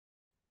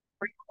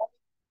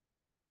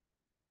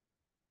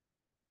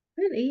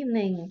Good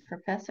evening,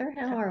 Professor.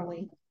 How are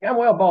we? I'm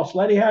well, boss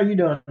lady. How are you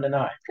doing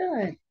tonight?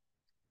 Good.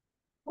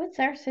 What's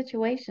our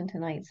situation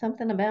tonight?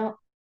 Something about,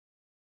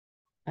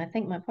 I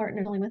think my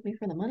partner's only with me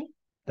for the money?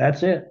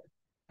 That's it.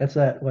 That's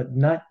that, what,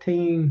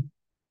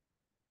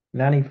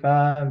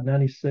 1995,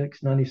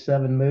 96,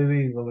 97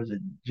 movie. What was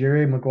it?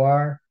 Jerry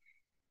Maguire,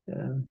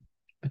 uh,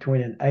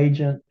 between an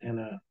agent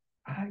and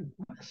I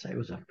want to say it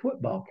was a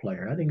football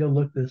player. I didn't go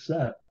look this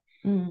up,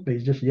 Mm. but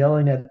he's just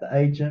yelling at the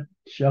agent,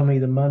 show me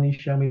the money,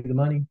 show me the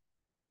money. Of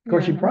Yeah,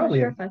 course, you I'm not probably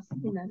sure have, if I've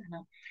seen that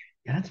or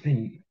yeah, it's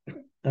been,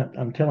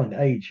 I'm telling the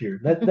age here.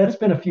 That's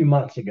been a few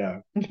months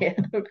ago, not. Yeah.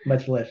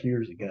 much less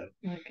years ago.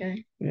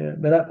 Okay. Yeah,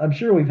 but I'm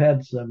sure we've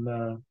had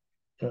some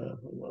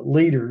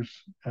leaders.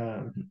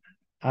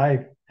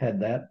 I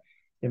had that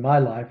in my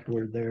life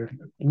where they're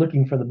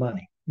looking for the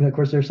money. And of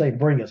course, they're saying,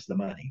 "Bring us the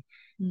money."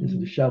 This is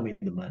to Hmm. show me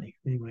the money.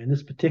 Anyway, in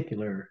this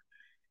particular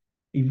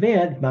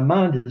event, my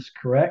mind is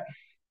correct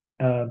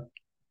uh,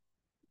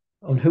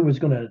 on who was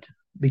going to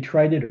be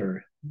traded,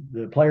 or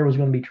the player was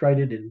going to be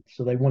traded, and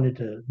so they wanted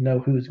to know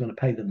who was going to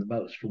pay them the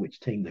most for which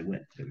team they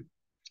went to.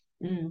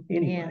 Mm. Yeah,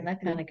 Anyway,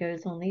 that kind of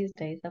goes on these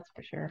days, that's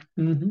for sure.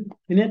 an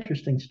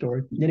interesting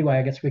story. Anyway,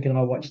 I guess we can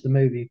all watch the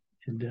movie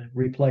and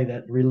replay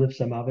that, relive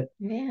some of it.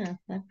 Yeah,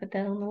 I put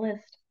that on the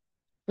list.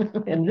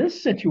 In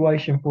this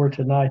situation for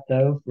tonight,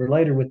 though, for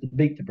later with the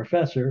Beat the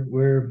Professor,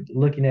 we're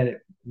looking at it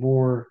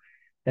more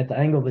at the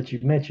angle that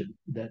you've mentioned,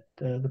 that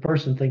the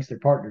person thinks their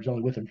partner's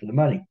only with them for the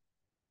money.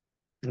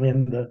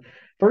 And the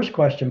first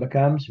question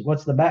becomes,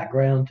 what's the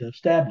background to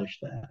establish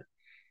that?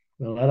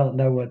 Well, I don't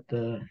know what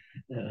the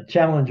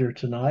challenger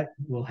tonight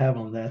will have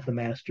on that, the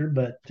master,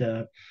 but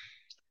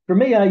for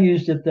me, I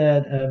used it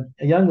that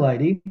a young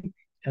lady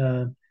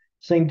uh,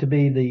 seemed to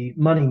be the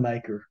money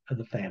maker of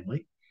the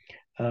family.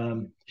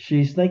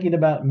 She's thinking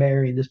about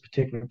marrying this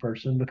particular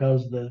person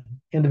because the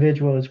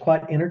individual is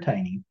quite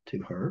entertaining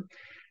to her,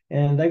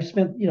 and they've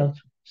spent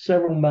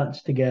several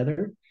months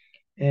together.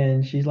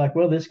 And she's like,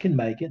 "Well, this can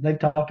make it." They've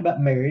talked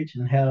about marriage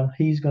and how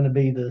he's going to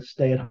be the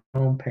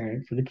stay-at-home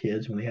parent for the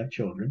kids when they have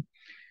children.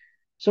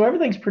 So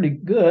everything's pretty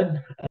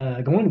good,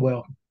 going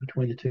well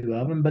between the two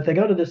of them. But they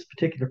go to this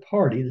particular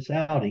party, this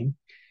outing,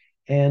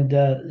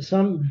 and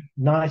some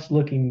nice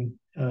looking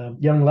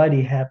young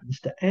lady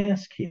happens to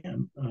ask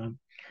him,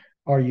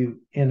 "Are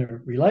you in a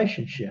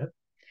relationship?"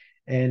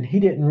 And he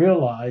didn't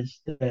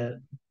realize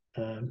that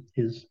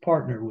his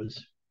partner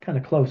was kind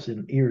of close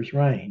in ear's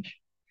range.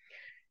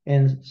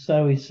 And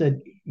so he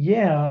said,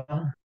 "Yeah."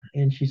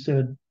 And she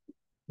said,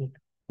 the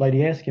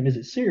lady asked him, "Is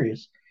it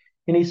serious?"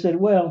 And he said,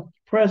 "Well,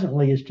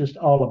 presently it's just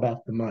all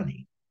about the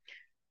money."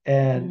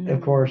 And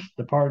of course, Mm.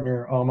 the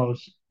partner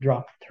almost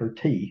dropped her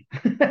tea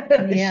she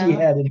Yeah.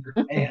 had in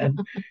her hand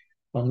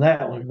on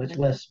that one, much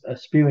less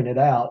spewing it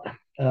out.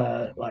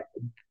 Like,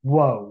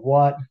 whoa,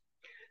 what?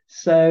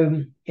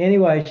 So,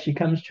 anyway, she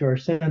comes to her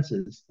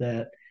senses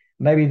that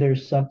maybe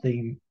there's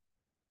something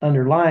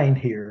underlying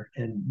here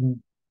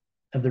and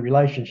of the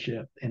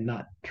relationship and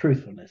not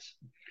truthfulness.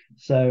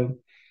 So,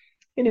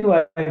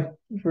 anyway,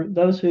 for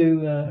those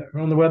who are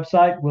on the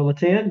website will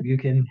attend, you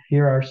can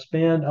hear our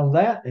spin on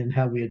that and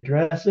how we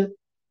address it.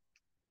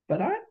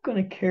 But I'm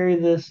going to carry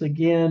this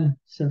again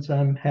since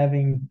I'm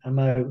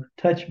a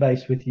touch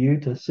base with you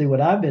to see what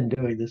I've been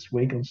doing this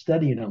week on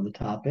studying on the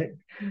topic.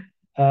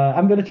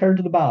 I'm going to turn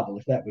to the Bible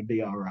if that would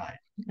be all right.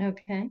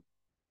 Okay.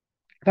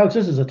 Folks,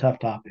 this is a tough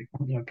topic,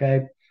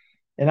 okay?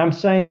 And I'm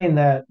saying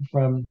that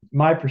from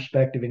my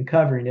perspective in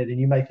covering it, and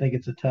you may think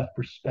it's a tough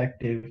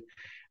perspective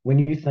when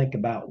you think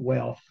about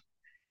wealth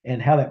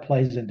and how that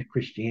plays into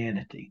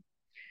Christianity.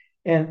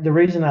 And the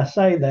reason I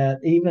say that,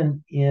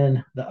 even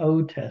in the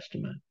Old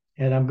Testament,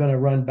 and I'm going to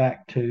run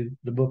back to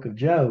the book of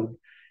Job,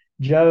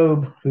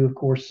 Job, who of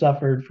course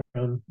suffered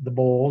from the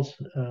boils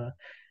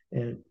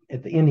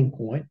at the ending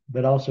point,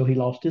 but also he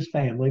lost his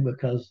family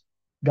because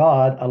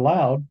God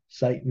allowed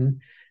Satan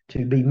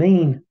to be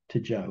mean to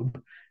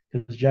Job.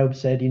 Because Job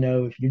said,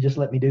 if you just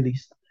let me do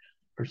these,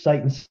 or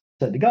Satan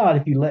said to God,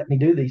 if you let me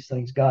do these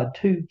things, God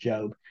to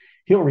Job,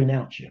 he'll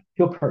renounce you,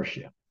 he'll curse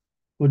you.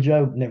 Well,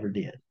 Job never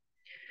did.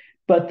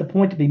 But the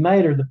point to be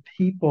made are the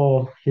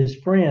people, his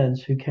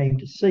friends who came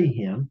to see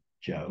him,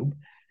 Job,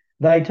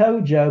 they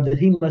told Job that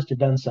he must have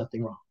done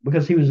something wrong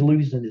because he was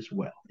losing his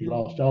wealth. He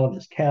lost Mm. all of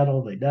his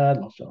cattle, they died,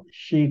 lost all his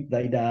sheep,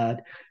 they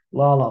died,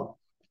 la la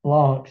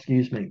la,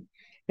 excuse me.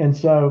 And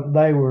so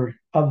they were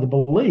of the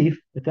belief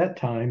at that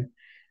time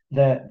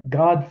that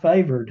God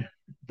favored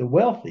the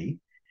wealthy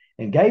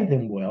and gave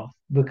them wealth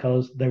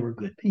because they were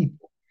good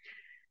people.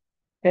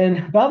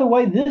 And by the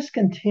way, this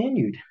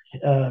continued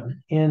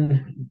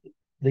in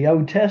the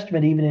Old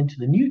Testament, even into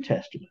the New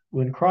Testament.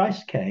 When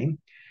Christ came,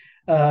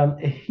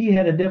 he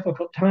had a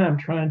difficult time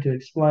trying to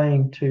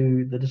explain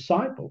to the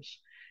disciples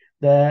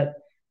that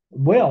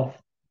wealth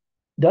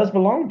does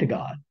belong to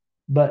God,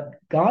 but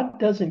God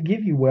doesn't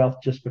give you wealth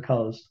just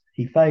because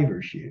he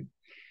favors you.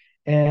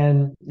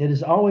 And it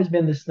has always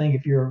been this thing,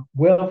 if you're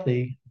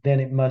wealthy,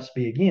 then it must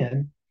be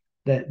again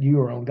that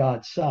you are on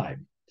God's side.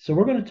 So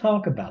we're going to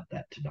talk about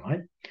that tonight.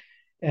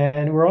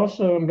 And we're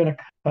also, I'm going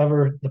to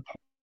cover the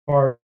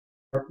part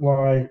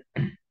why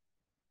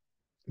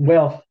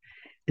wealth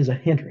is a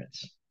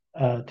hindrance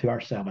to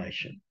our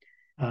salvation.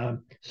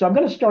 So I'm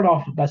going to start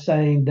off by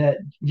saying that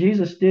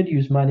Jesus did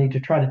use money to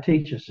try to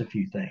teach us a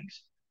few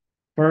things.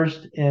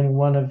 First, in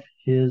one of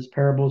his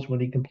parables, when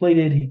he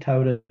completed, he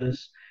told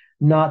us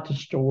not to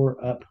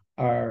store up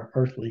our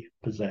earthly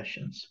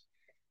possessions.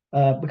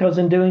 Because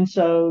in doing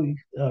so,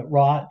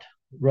 rot,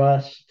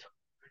 rust,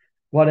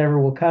 whatever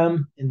will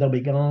come and they'll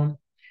be gone.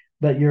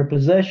 But your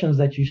possessions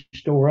that you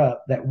store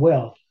up, that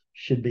wealth,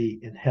 should be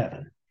in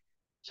heaven.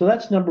 So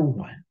that's number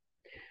one.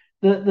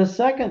 The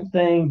second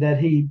thing that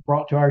he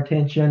brought to our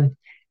attention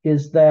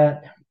is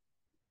that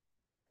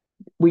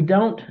we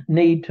don't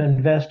need to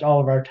invest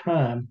all of our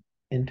time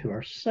into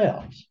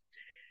ourselves.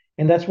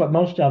 And that's what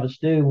most of us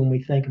do when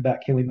we think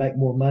about can we make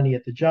more money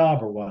at the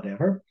job or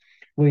whatever.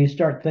 We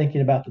start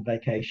thinking about the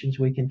vacations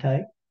we can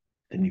take,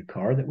 the new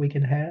car that we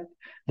can have,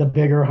 the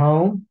bigger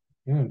home.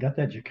 Got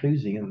that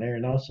jacuzzi in there,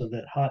 and also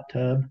that hot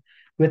tub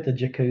with the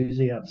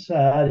jacuzzi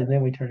outside. And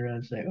then we turn around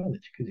and say, "Oh, the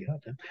jacuzzi hot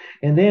tub."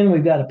 And then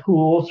we've got a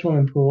pool,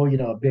 swimming pool,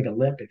 a big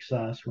Olympic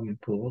size swimming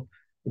pool,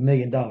 $1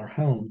 million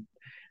home.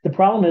 The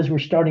problem is we're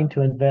starting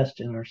to invest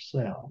in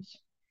ourselves.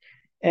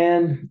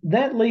 And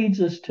that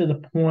leads us to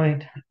the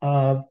point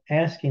of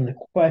asking the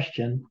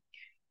question,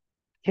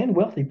 can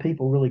wealthy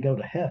people really go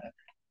to heaven?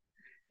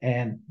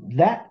 And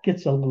that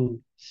gets a little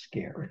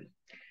scary.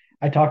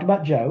 I talked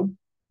about Job,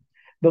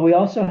 but we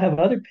also have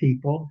other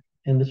people,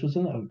 and this was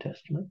in the Old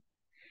Testament.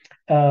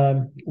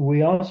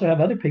 We also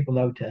have other people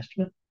in the Old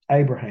Testament,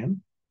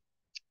 Abraham,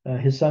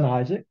 his son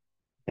Isaac,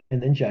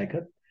 and then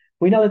Jacob.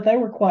 We know that they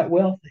were quite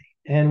wealthy,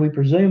 and we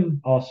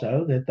presume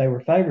also that they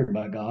were favored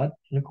by God,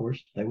 and of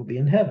course, they will be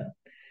in heaven.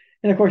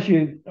 And of course,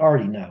 you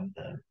already know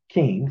the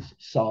kings,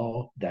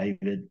 Saul,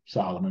 David,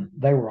 Solomon,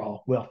 they were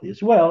all wealthy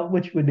as well,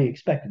 which would be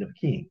expected of a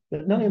king.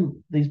 But none of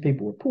these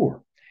people were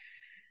poor.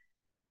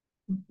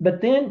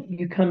 But then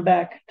you come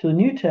back to the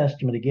New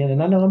Testament again,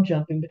 and I know I'm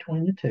jumping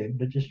between the two,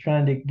 but just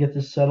trying to get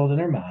this settled in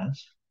our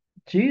minds.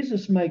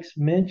 Jesus makes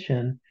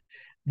mention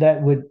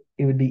that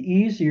it would be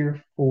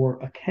easier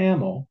for a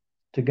camel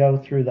to go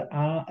through the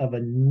eye of a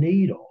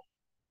needle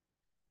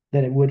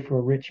than it would for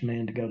a rich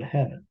man to go to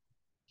heaven.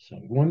 So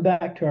going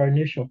back to our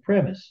initial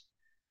premise,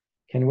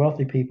 can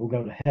wealthy people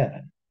go to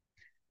heaven?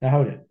 Now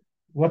hold it.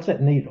 What's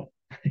that needle?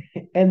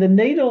 And the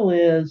needle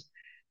is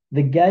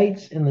the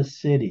gates in the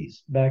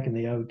cities back in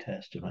the Old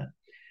Testament.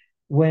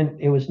 When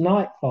it was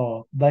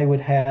nightfall, they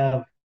would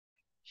have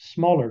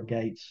smaller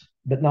gates,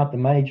 but not the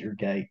major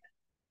gate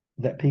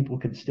that people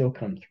could still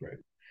come through.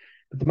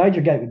 But the major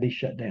gate would be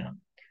shut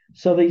down.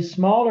 So these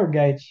smaller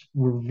gates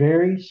were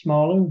very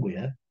small in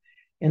width.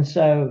 And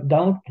so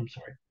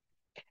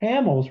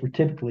camels were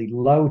typically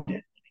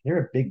loaded. They're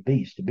a big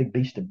beast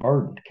of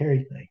burden to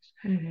carry things.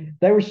 Mm-hmm.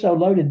 They were so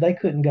loaded they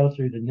couldn't go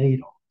through the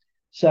needle.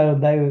 So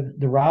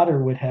the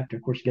rider would have to,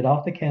 of course, get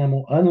off the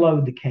camel,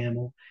 unload the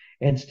camel,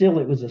 and still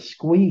it was a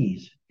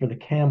squeeze for the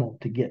camel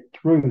to get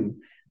through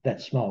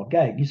that small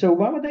gate. You say, well,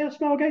 why would they have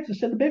small gates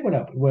instead of the big one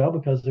open? Well,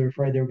 because they're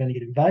afraid they were going to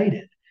get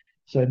invaded.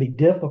 So it'd be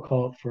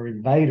difficult for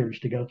invaders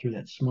to go through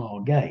that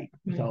small gate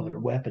with all their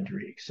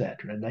weaponry,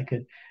 etc. And they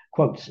could,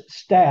 quote,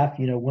 staff,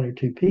 one or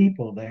two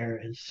people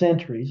there as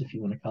sentries, if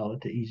you want to call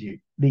it, to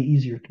be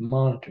easier to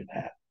monitor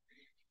that.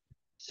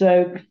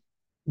 So,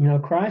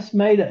 Christ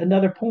made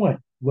another point.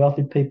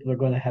 Wealthy people are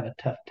going to have a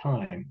tough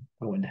time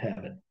going to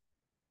heaven.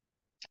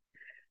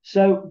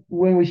 So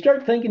when we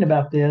start thinking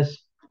about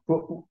this,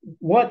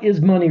 what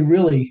is money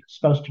really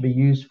supposed to be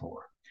used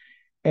for?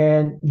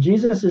 And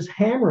Jesus is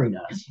hammering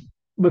us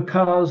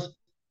because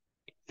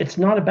it's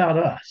not about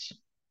us.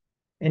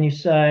 And you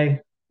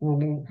say,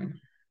 well,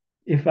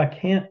 if I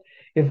can't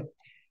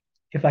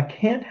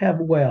have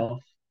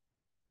wealth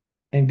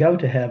and go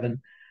to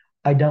heaven,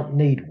 I don't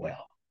need wealth.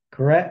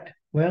 Correct?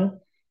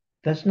 Well,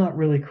 that's not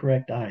really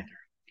correct either.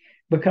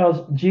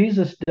 Because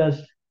Jesus does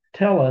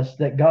tell us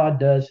that God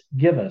does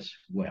give us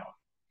wealth.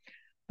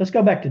 Let's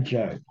go back to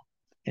Job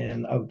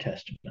in the Old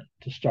Testament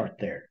to start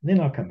there. Then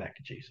I'll come back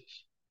to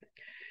Jesus.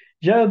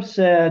 Job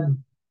said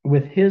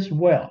with his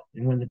wealth,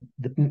 and when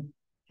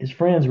his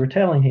friends were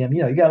telling him,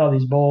 you got all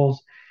these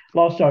bulls,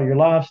 lost all your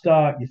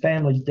livestock, your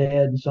family's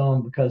dead, and so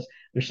on, because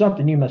there's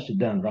something you must have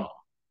done wrong.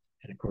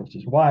 And of course,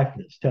 his wife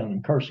is telling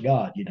him, curse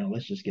God,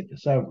 let's just get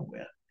this over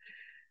with.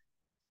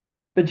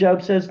 But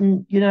Job says,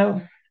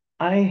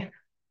 I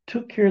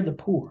took care of the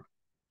poor.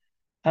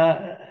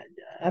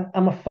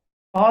 I'm a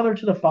father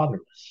to the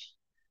fatherless.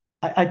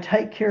 I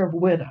take care of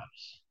widows.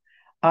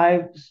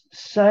 I've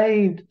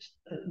saved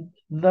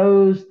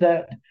those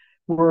that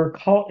were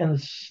caught in the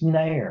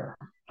snare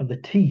of the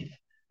teeth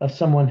of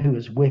someone who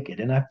is wicked,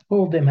 and I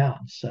pulled them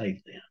out and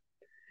saved them.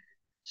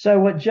 So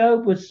what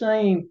Job was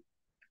saying,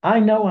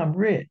 I know I'm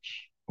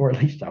rich, or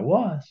at least I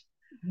was,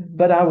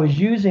 but I was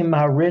using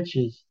my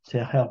riches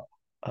to help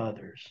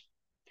others.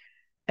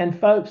 And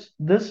folks,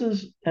 this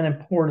is an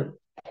important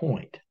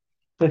point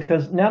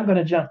because now I'm going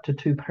to jump to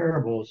two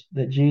parables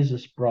that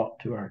Jesus brought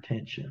to our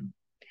attention.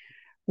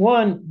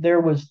 One,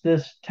 there was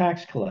this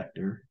tax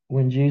collector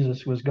when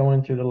Jesus was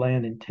going through the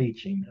land and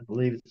teaching. I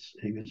believe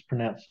he was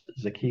pronounced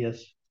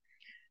Zacchaeus.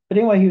 But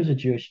anyway, he was a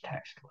Jewish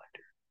tax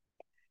collector.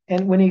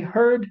 And when he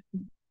heard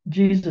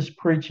Jesus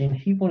preaching,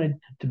 he wanted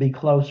to be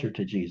closer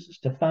to Jesus,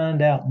 to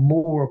find out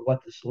more of what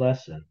this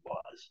lesson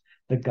was,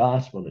 the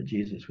gospel that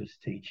Jesus was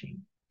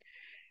teaching.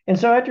 And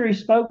so after he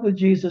spoke with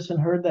Jesus and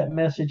heard that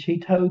message,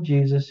 he told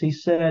Jesus, he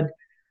said,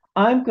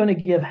 I'm going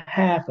to give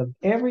half of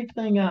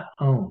everything I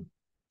own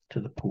to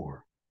the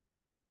poor.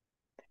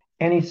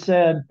 And he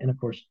said, and of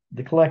course,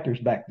 the collectors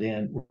back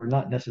then were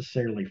not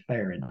necessarily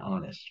fair and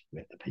honest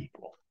with the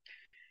people.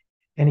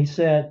 And he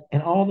said,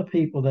 and all the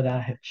people that I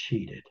have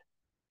cheated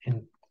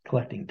in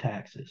collecting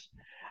taxes,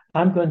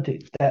 I'm going to,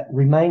 that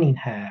remaining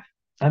half,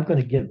 I'm going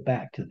to give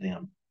back to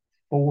them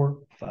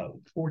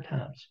fourfold, 4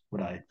 times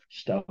what I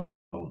stole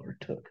or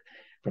took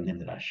from them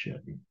that I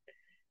shouldn't.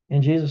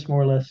 And Jesus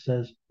more or less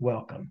says,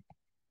 welcome.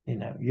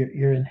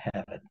 You're in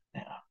heaven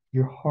now.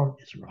 Your heart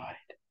is right.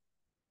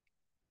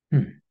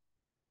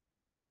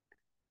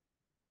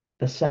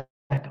 The second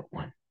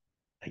one,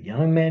 a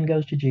young man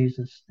goes to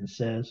Jesus and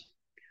says,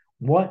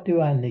 what do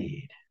I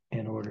need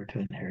in order to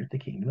inherit the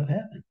kingdom of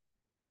heaven?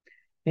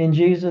 And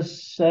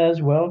Jesus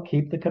says, well,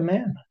 keep the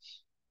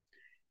commandments.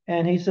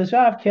 And he says, oh,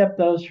 I've kept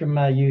those from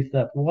my youth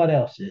up. What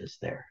else is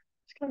there?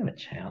 It's kind of a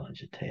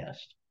challenge, a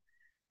test.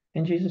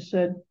 And Jesus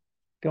said,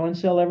 go and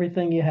sell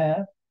everything you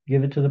have,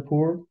 give it to the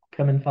poor,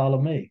 come and follow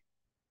me.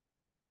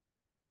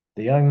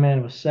 The young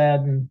man was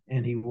saddened,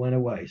 and he went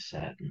away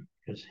saddened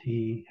because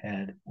he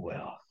had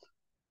wealth.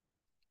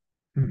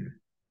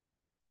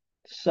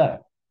 So,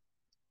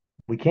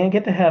 we can't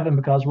get to heaven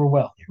because we're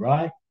wealthy,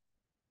 right?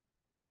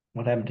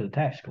 What happened to the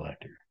tax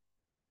collector?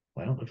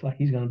 Well, looks like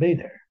he's going to be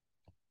there.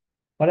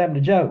 What happened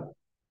to Job?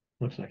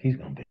 Looks like he's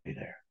going to be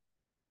there.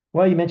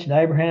 Well, you mentioned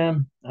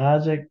Abraham,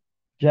 Isaac,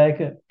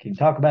 Jacob. Can you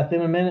talk about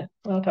them a minute?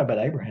 Well, I'll talk about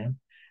Abraham.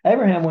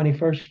 Abraham, when he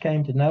first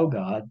came to know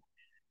God,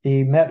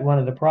 he met one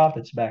of the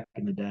prophets back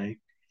in the day,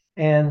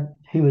 and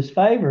he was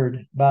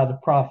favored by the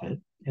prophet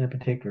in a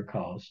particular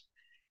cause.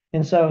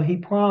 And so he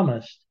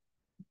promised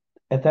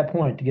at that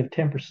point to give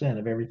 10%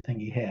 of everything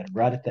he had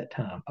right at that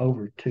time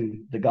over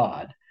to the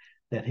God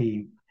that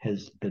he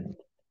has been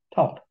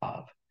taught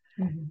of.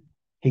 Mm-hmm.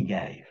 He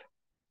gave.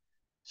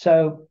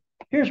 So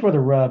here's where the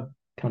rub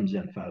comes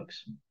in,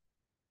 folks.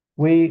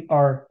 We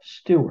are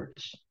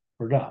stewards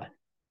for God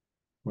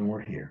when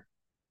we're here.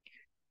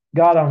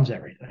 God owns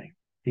everything.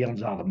 He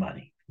owns all the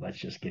money. Let's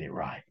just get it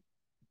right.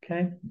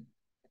 Okay?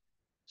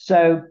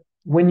 So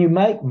when you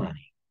make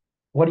money,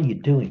 what are you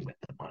doing with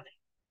the money?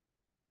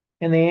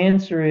 And the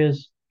answer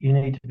is you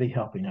need to be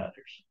helping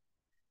others.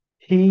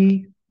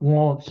 He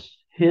wants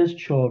his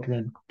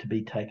children to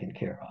be taken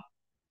care of.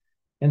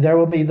 And there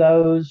will be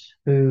those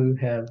who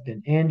have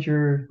been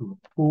injured, who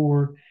are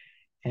poor,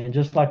 and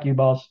just like you,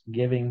 boss,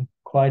 giving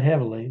quite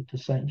heavily to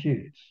St.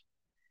 Jude's.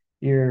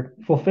 You're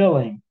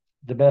fulfilling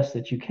the best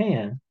that you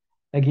can,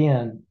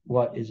 again,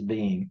 what is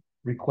being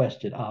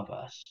requested of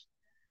us.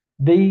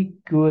 Be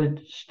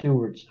good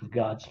stewards of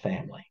God's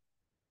family.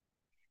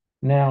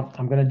 Now,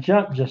 I'm going to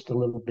jump just a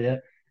little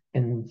bit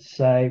and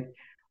say,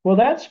 well,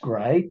 that's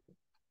great.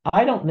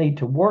 I don't need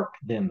to work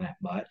them that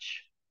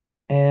much.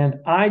 And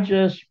I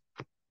just,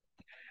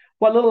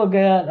 what little I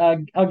got,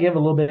 I'll give a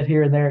little bit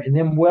here and there. And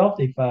them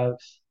wealthy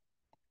folks,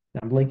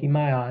 I'm blinking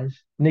my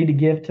eyes, need to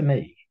give to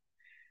me.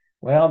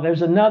 Well,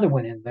 there's another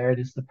one in there. It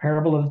is the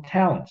parable of the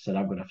talents that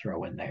I'm going to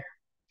throw in there.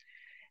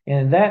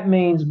 And that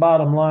means,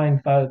 bottom line,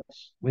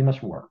 folks, we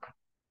must work.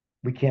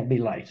 We can't be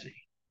lazy.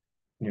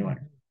 You're like,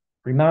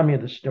 remind me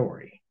of the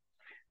story.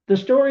 The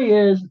story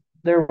is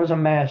there was a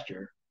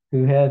master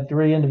who had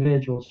 3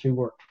 individuals who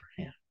worked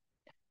for him,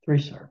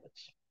 3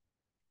 servants.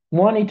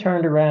 One he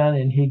turned around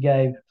and he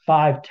gave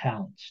 5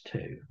 talents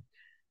to.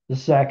 The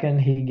second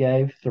he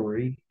gave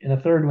 3, and the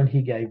third one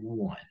he gave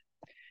 1.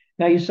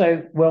 Now you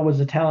say, well, was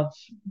the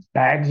talents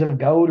bags of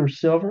gold or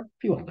silver?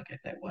 If you want to look at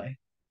it that way.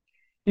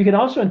 You can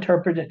also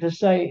interpret it to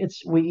say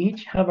we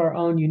each have our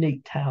own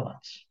unique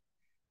talents.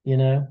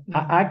 Mm-hmm.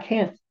 I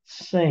can't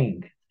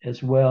sing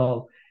as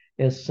well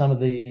as some of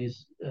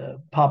these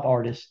pop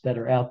artists that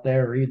are out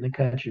there, or even the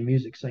country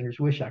music singers.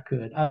 Wish I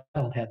could. I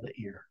don't have the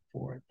ear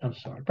for it. I'm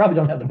sorry. Probably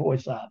don't have the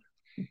voice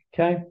either.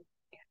 Okay.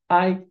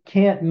 I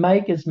can't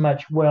make as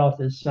much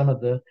wealth as some of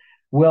the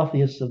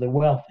wealthiest of the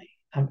wealthy.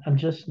 I'm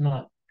just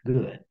not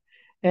good.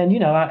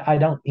 And, I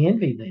don't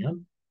envy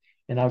them,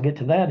 and I'll get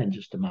to that in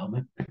just a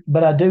moment,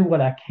 but I do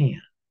what I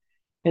can.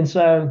 And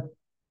so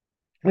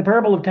the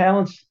parable of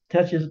talents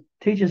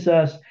teaches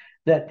us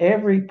that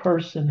every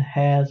person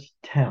has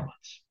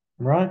talents,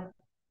 right?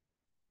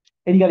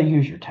 And you got to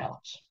use your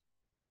talents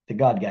that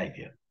God gave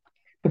you.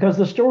 Because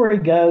the story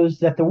goes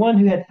that the one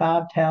who had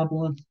 5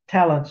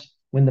 talents,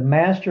 when the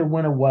master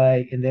went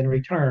away and then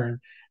returned,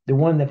 the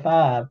one that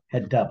 5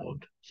 had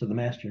doubled. So the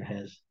master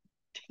has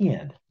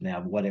 10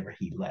 now, whatever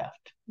he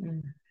left.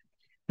 Mm.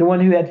 The one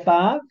who had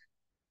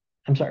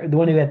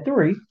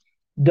 3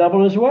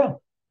 doubled as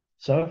well.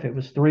 So if it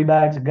was 3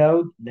 bags of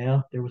gold,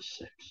 now there was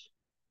 6.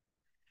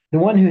 The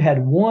one who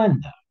had 1,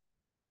 though,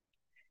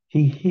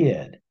 he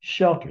hid,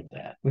 sheltered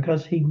that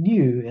because he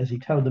knew, as he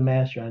told the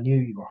master, I knew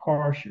you were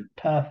harsh, you're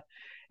tough,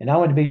 and I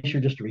want to be sure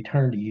just to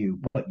return to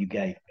you what you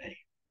gave me.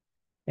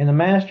 And the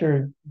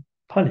master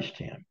punished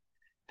him,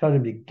 told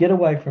him to get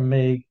away from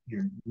me.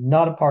 You're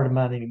not a part of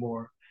mine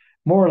anymore.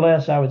 More or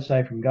less, I would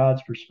say, from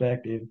God's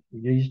perspective,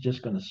 he's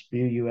just going to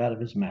spew you out of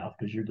his mouth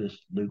because you're just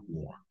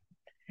lukewarm.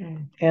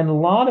 Mm. And a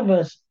lot of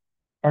us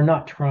are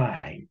not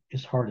trying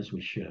as hard as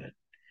we should,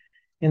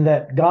 in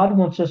that God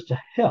wants us to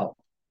help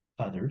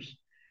others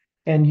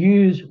and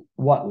use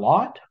what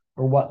lot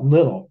or what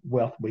little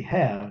wealth we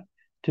have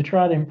to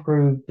try to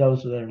improve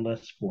those that are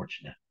less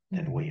fortunate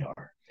than we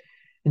are.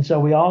 And so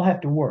we all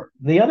have to work.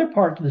 The other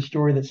part to the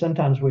story that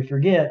sometimes we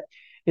forget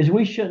is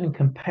we shouldn't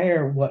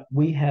compare what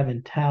we have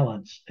in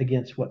talents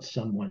against what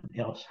someone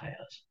else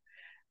has.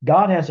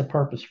 God has a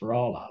purpose for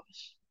all of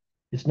us.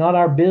 It's not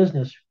our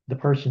business, the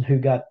person who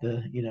got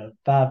the,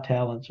 5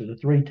 talents or the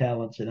 3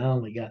 talents and I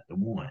only got the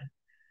one.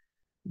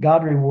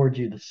 God rewards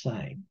you the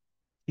same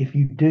if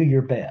you do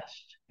your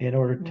best in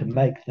order to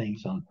make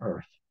things on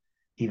earth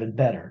even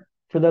better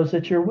for those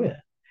that you're with.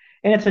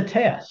 And it's a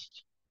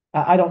test.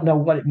 I don't know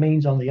what it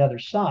means on the other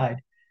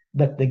side,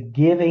 but the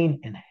giving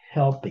and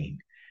helping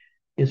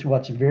is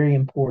what's very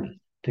important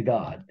to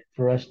God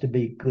for us to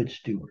be good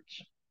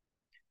stewards.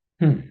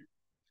 Yeah.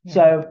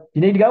 So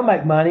you need to go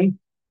make money,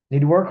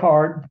 need to work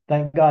hard,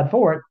 thank God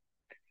for it,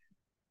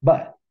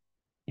 but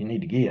you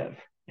need to give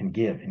and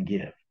give and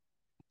give.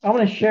 I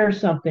want to share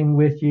something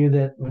with you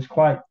that was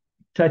quite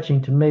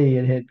touching to me.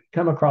 It had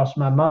come across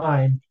my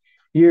mind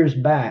years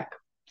back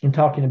in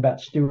talking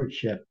about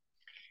stewardship.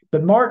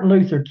 But Martin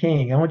Luther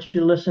King, I want you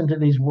to listen to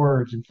these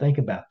words and think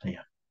about them.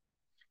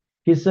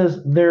 He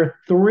says, there are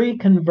 3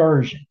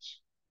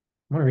 conversions.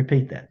 I'm going to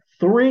repeat that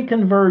 3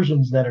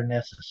 conversions that are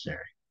necessary.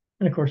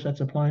 And of course,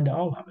 that's applying to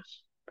all of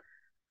us.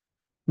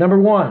 Number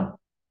 1,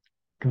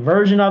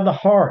 conversion of the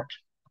heart.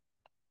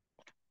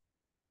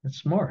 That's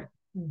smart.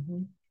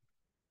 Mm-hmm.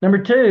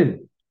 Number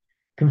 2,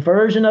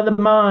 conversion of the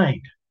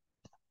mind.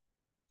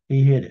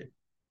 He hit it.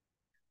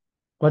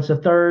 What's the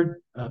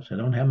third? Oops, I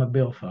don't have my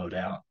billfold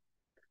out.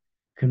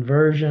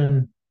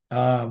 Conversion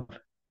of,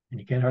 and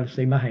you can't hardly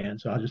see my hand,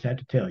 so I'll just have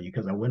to tell you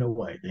because I went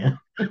away then.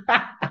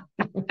 I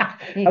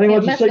didn't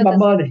want you to see my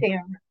money.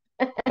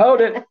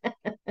 Hold it.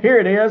 Here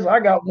it is. I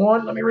got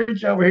one. Let me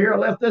reach over here. I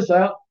left this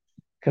out.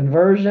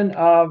 Conversion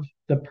of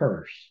the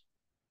purse.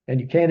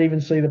 And you can't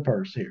even see the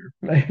purse here.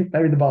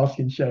 Maybe the boss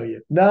can show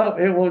you. No,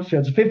 it won't show.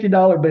 It's a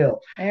 $50 bill.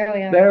 There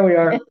we are. There we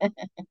are.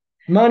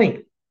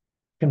 Money.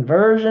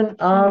 Conversion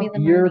of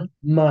your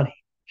money.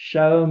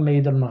 Show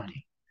me the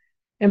money.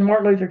 And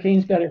Martin Luther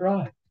King's got it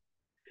right.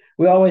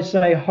 We always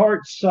say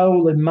heart,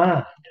 soul, and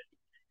mind.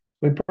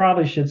 We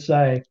probably should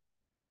say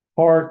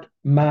heart,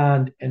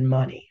 mind, and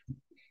money.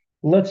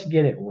 Let's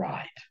get it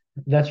right.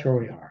 That's where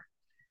we are.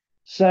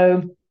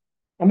 So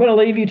I'm going to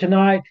leave you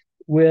tonight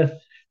with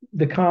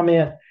the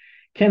comment,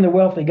 can the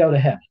wealthy go to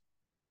heaven?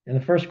 And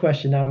the first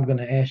question I'm going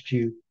to ask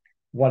you,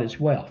 what is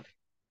wealth?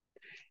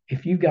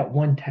 If you've got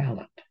 1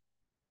 talent,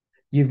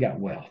 you've got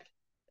wealth.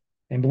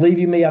 And believe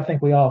you me, I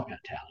think we all have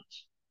got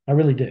talents. I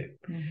really do.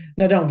 Mm-hmm.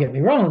 Now, don't get me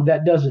wrong.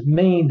 That doesn't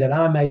mean that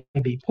I may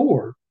be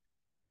poor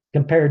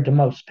compared to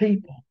most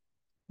people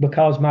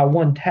because my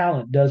 1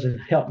 talent doesn't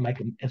help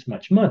make as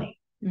much money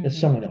as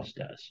someone else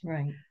does.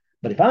 Right.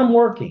 But if I'm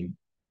working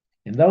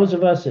and those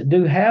of us that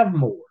do have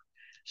more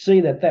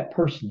see that that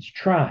person's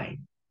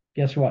trying,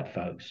 guess what,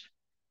 folks?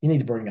 You need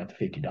to bring out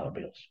the $50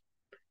 bills.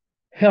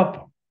 Help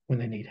them when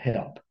they need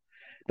help.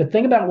 But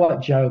think about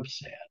what Job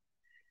said.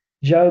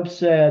 Job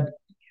said,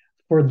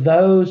 for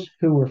those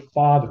who were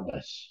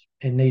fatherless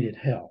and needed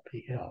help,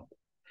 he helped.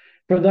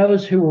 For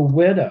those who were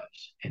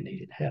widows and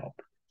needed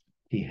help,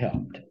 he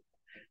helped.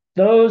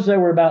 Those that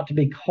were about to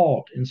be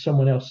caught in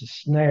someone else's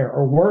snare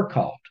or were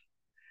caught,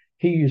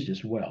 he used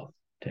his wealth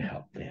to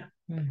help them.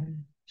 Mm-hmm.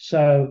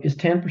 So is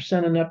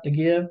 10% enough to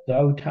give the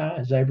OTI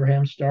as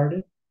Abraham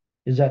started?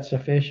 Is that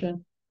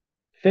sufficient?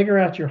 Figure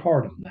out your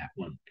heart on that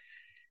one,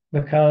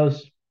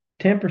 because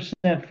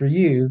 10% for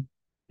you,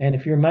 and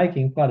if you're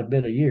making quite a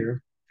bit a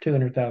year,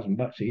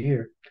 $200,000 a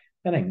year,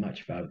 that ain't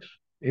much, folks.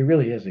 It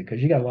really isn't,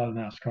 because you got a lot of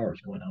nice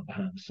cars going on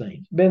behind the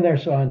scenes. Been there,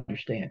 so I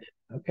understand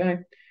it. Okay.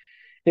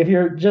 If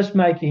you're just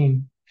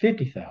making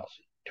 $50,000,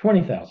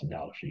 $20,000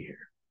 a year,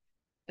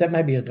 that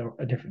may be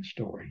a different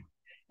story.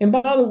 And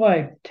by the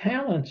way,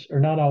 talents are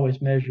not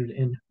always measured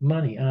in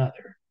money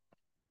either.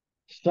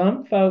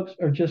 Some folks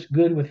are just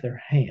good with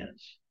their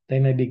hands. They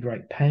may be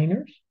great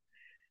painters.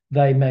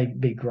 They may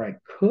be great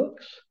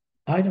cooks.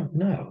 I don't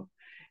know.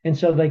 And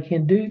so they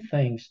can do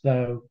things,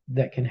 though,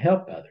 that can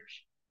help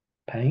others.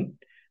 Paint,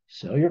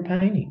 sell your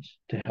paintings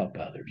to help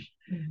others.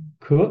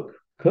 Mm-hmm.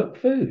 Cook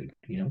food,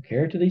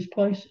 carry it to these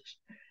places.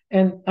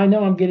 And I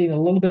know I'm getting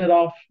a little bit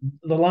off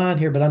the line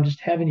here, but I'm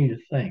just having you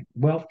to think.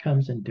 Wealth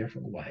comes in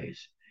different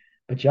ways.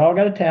 But y'all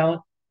got a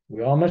talent.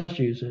 We all must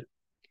use it.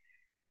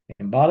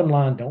 And bottom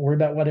line, don't worry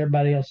about what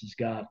everybody else has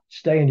got.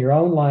 Stay in your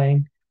own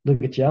lane.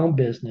 Look at your own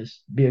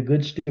business. Be a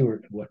good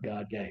steward of what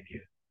God gave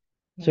you.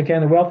 Yeah. So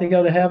can the wealthy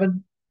go to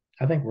heaven?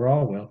 I think we're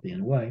all wealthy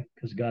in a way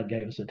because God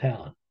gave us a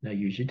talent. Now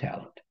use your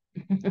talent.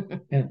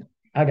 And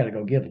I got to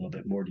go give a little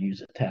bit more to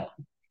use a talent.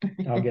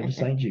 I'll give to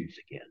St. Jude's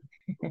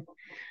again.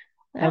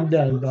 That I'm was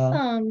done, Bob.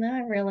 awesome.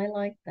 I really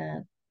like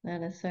that.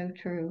 That is so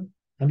true.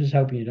 I'm just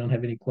hoping you don't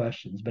have any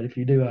questions, but if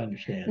you do, I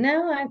understand.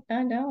 No, I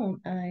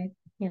don't.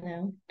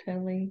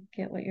 Totally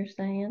get what you're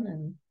saying.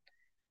 And,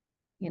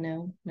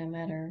 no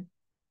matter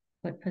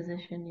what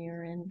position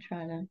you're in,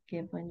 try to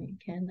give when you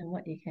can and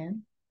what you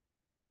can.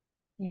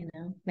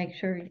 Make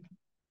sure,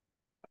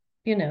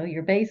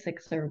 your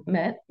basics are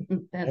met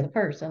as a Yep.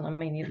 person. I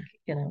mean,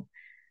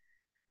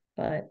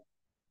 but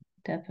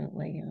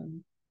definitely,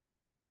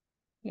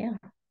 yeah.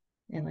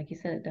 And like you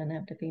said, it doesn't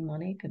have to be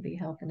money. It could be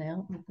helping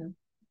out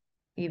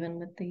even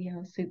with the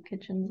soup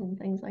kitchens and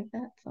things like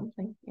that.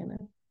 Something.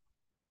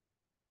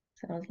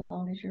 So as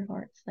long as your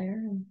heart's there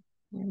and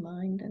your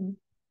mind and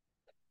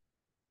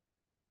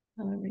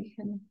however you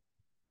can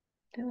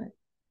do it.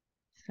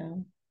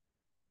 So,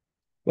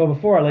 Well,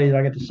 before I leave,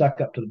 I get to suck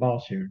up to the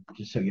boss here,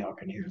 just so y'all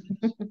can hear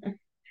this.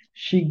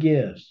 She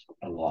gives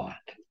a lot.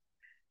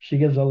 She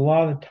gives a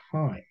lot of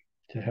time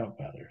to help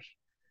others.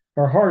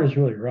 Her heart is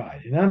really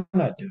right, and I'm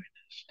not doing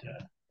this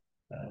to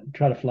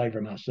try to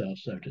flavor myself,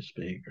 so to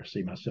speak, or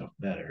see myself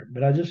better.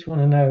 But I just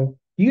want to know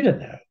you to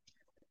know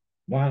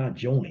why I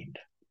joined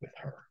with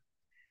her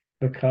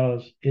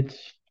because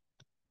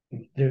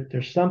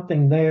there's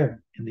something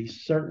there in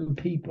these certain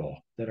people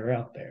that are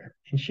out there,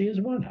 and she is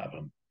one of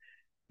them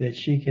that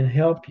she can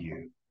help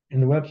you.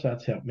 And the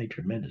website's helped me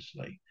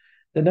tremendously.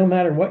 That no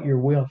matter what your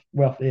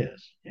wealth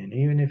is, and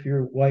even if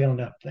you're way on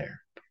up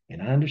there,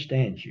 and I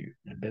understand you,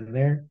 I've been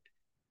there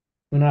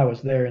when I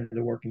was there in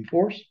the working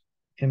force.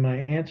 And my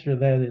answer to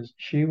that is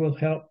she will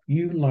help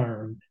you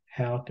learn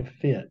how to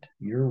fit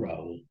your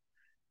role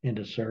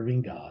into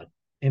serving God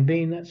and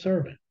being that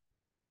servant.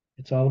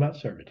 It's all about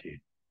servitude.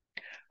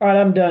 All right,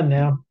 I'm done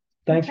now. well,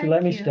 Thanks for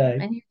letting thank me you. stay.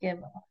 And you give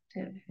a lot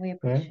too. We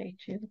Well, appreciate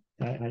you.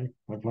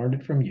 I've learned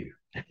it from you.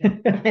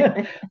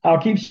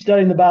 I'll keep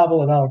studying the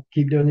Bible and I'll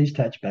keep doing these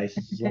touch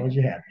bases as long as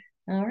you have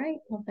me. All right.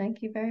 Well,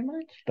 thank you very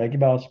much. Thank you,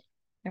 boss.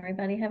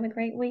 Everybody have a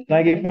great week and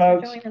Thank you, thanks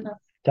for folks. joining us.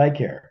 Take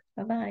care.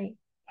 Bye bye.